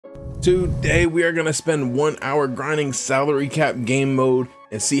Today we are gonna spend 1 hour grinding salary cap game mode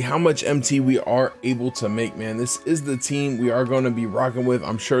and see how much MT we are able to make, man. This is the team we are gonna be rocking with.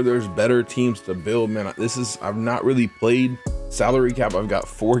 I'm sure there's better teams to build, man. I've not really played salary cap. I've got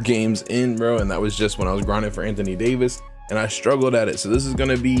 4 games in, bro, and that was just when I was grinding for Anthony Davis and I struggled at it. So this is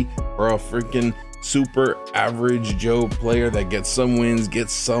gonna be for a freaking super average Joe player that gets some wins,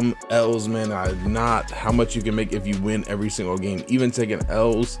 gets some L's, man. Not how much you can make if you win every single game. Even taking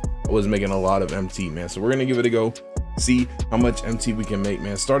L's, I was making a lot of MT, man. So we're gonna give it a go, see how much MT we can make,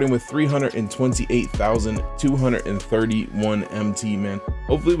 man. Starting with 328,231 MT, man.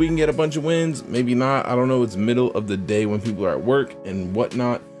 Hopefully we can get a bunch of wins, maybe not, I don't know. It's middle of the day when people are at work and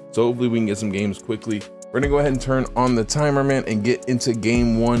whatnot, so hopefully we can get some games quickly. We're gonna go ahead and turn on the timer, man, and get into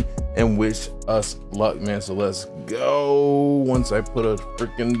game 1 and wish us luck, man. So let's go. Once I put a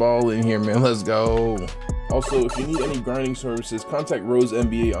freaking ball in here, man, let's go. Also, if you need any grinding services, contact Rose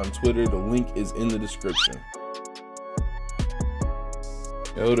NBA on Twitter. The link is in the description.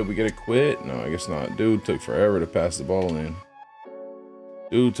 Yo, did we get a quit? No, I guess not. Dude took forever to pass the ball in.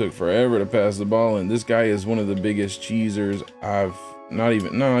 This guy is one of the biggest cheesers I've he's not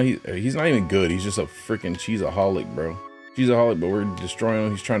even good. He's just a freaking cheeseaholic, bro. Cheeseaholic, but we're destroying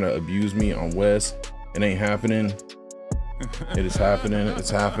him. He's trying to abuse me on West. It ain't happening. It is happening. It's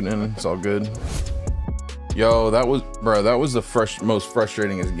happening. It's all good. Yo, that was the most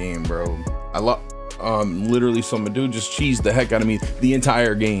frustratingest game, bro. Literally some dude just cheesed the heck out of me the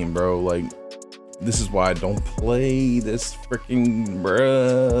entire game, bro. Like, this is why I don't play this freaking,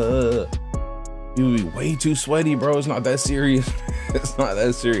 bruh. You be way too sweaty, bro. It's not that serious. It's not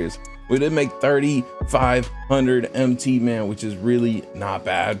that serious. We did make 3,500 MT, man, which is really not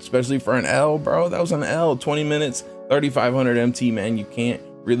bad, especially for an L, bro. That was an L. 20 minutes, 3,500 MT, man. You can't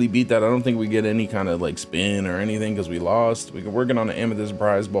really beat that. I don't think we get any kind of like spin or anything because we lost. We're working on the amethyst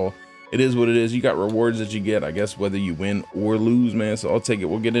prize ball. It is what it is. You got rewards that you get, I guess, whether you win or lose, man. So I'll take it.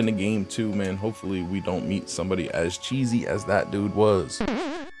 We'll get into game 2, man. Hopefully we don't meet somebody as cheesy as that dude was.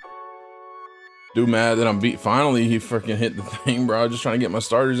 Dude mad that I'm beat. Finally, he freaking hit the thing, bro. Just trying to get my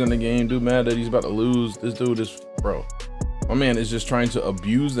starters in the game. Dude mad that he's about to lose. This dude is, bro. My man is just trying to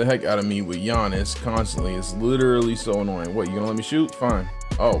abuse the heck out of me with Giannis constantly. It's literally so annoying. What, you gonna let me shoot? Fine.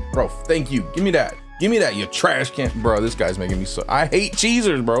 Oh, bro, thank you. Give me that. Give me that, you trash can. Bro, this guy's making me so. I hate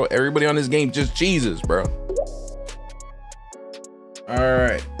cheesers, bro. Everybody on this game just cheeses, bro. All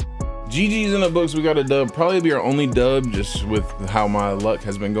right. GG's in the books. We got a dub. Probably be our only dub just with how my luck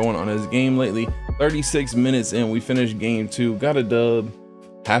has been going on this game lately. 36 minutes in, we finished game 2. Got a dub.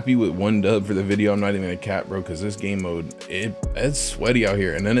 Happy with 1 dub for the video. I'm not even a cap, bro, because this game mode, it's sweaty out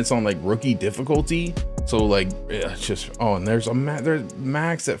here. And then it's on like rookie difficulty. So like, yeah, it's just, oh, and there's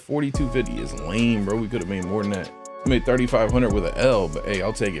max at 4250 is lame, bro. We could have made more than that. We made 3,500 with an L, but hey,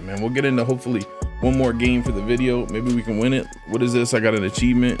 I'll take it, man. We'll get into hopefully 1 more game for the video. Maybe we can win it. What is this? I got an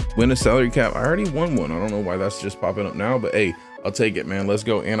achievement. Win a salary cap. I already won one. I don't know why that's just popping up now, but hey, I'll take it, man. Let's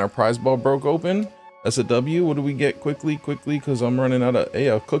go. And our prize ball broke open. That's a W. What do we get quickly? Because I'm running out of, hey,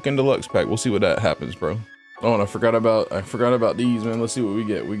 a cooking deluxe pack. We'll see what that happens, bro. Oh, and I forgot about these, man. Let's see what we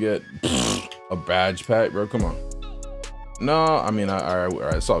get. We get a badge pack, bro. Come on. No, I mean, all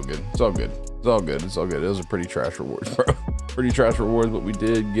right. It's all good. It's all good. It's all good. It's all good. Those are pretty trash rewards, bro. Pretty trash rewards, but we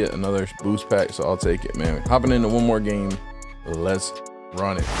did get another boost pack, so I'll take it, man. Hopping into 1 more game. Let's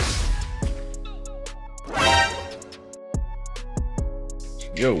run it.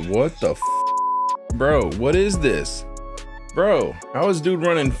 Yo, what the f, bro? What is this, bro? How is dude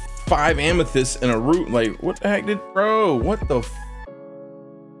running 5 amethysts in a route? Like, what the heck bro? What the f,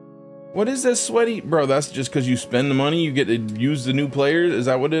 what is this sweaty, bro? That's just because you spend the money, you get to use the new players. Is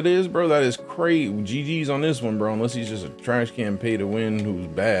that what it is, bro? That is crazy. GG's on this one, bro. Unless he's just a trash can pay to win who's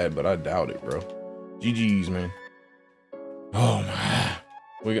bad, but I doubt it, bro. GG's, man. Oh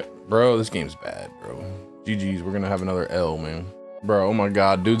my, bro, this game's bad, bro. GG's. We're gonna have another L, man. Bro, oh my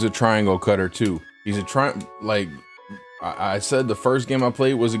god, dude's a triangle cutter too. He's a like I said, the first game I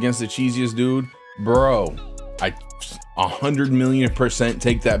played was against the cheesiest dude, bro. I 100,000,000%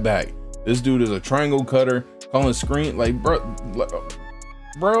 take that back. This dude is a triangle cutter, calling screen, like, bro,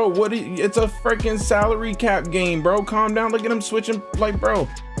 what? It's a freaking salary cap game, bro. Calm down. Look at him switching, like, bro,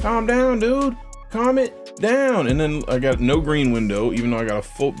 calm down, dude. Calm it down. And then I got no green window, even though I got a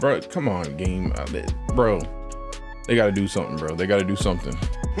full, bro. Come on, game, bro. They got to do something, bro. They got to do something.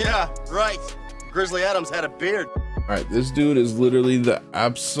 Yeah, right. Grizzly Adams had a beard. All right, this dude is literally the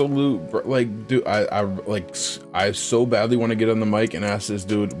absolute, like, dude, I so badly want to get on the mic and ask this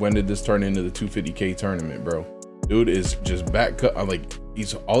dude, when did this turn into the 250K tournament, bro? Dude is just back cut. I'm like,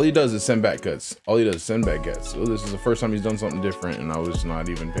 all he does is send back cuts. All he does is send back cuts. So this is the first time he's done something different, and I was not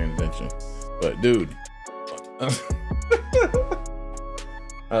even paying attention. But dude,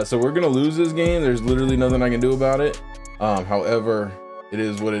 so we're gonna lose this game. There's literally nothing I can do about it. However, it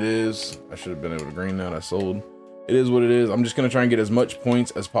is what it is. I should have been able to green that. I sold. It is what it is. I'm just gonna try and get as much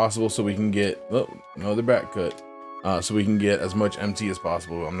points as possible so we can get another back cut. So we can get as much MT as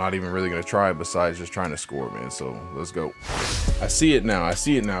possible. I'm not even really gonna try besides just trying to score, man. So let's go. I see it now. I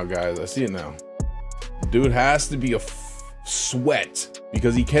see it now, guys. I see it now. Dude has to be a sweat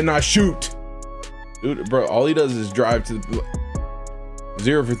because he cannot shoot. Dude, bro, all he does is drive to the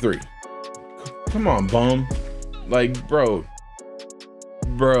 0 for 3. Come on, bum. Like, bro.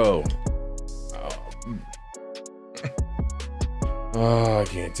 Oh, I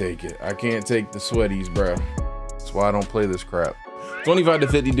can't take it. I can't take the sweaties, bro. That's why I don't play this crap. 25 to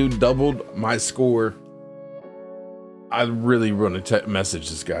 50, dude, doubled my score. I really want to message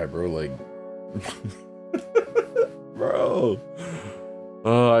this guy, bro. Like, bro.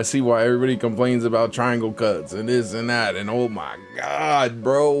 I see why everybody complains about triangle cuts and this and that. And oh my God,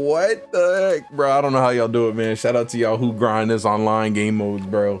 bro, what the heck, bro? I don't know how y'all do it, man. Shout out to y'all who grind this online game modes,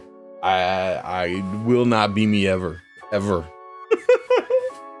 bro. I will not be me ever.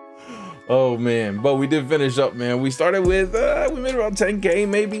 Oh man, but we did finish up, man. We started with we made about 10K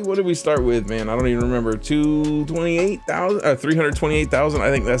maybe. What did we start with, man? I don't even remember. 328,000. I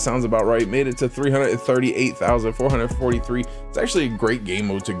think that sounds about right. Made it to 338,443. It's actually a great game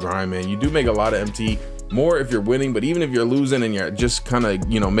mode to grind, man. You do make a lot of MT, more if you're winning, but even if you're losing and you're just kind of,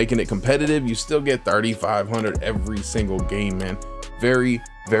 you know, making it competitive, you still get 3,500 every single game, man. Very,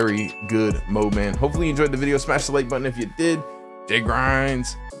 very good mode, man. Hopefully you enjoyed the video. Smash the like button if you did. J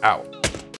Grinds out.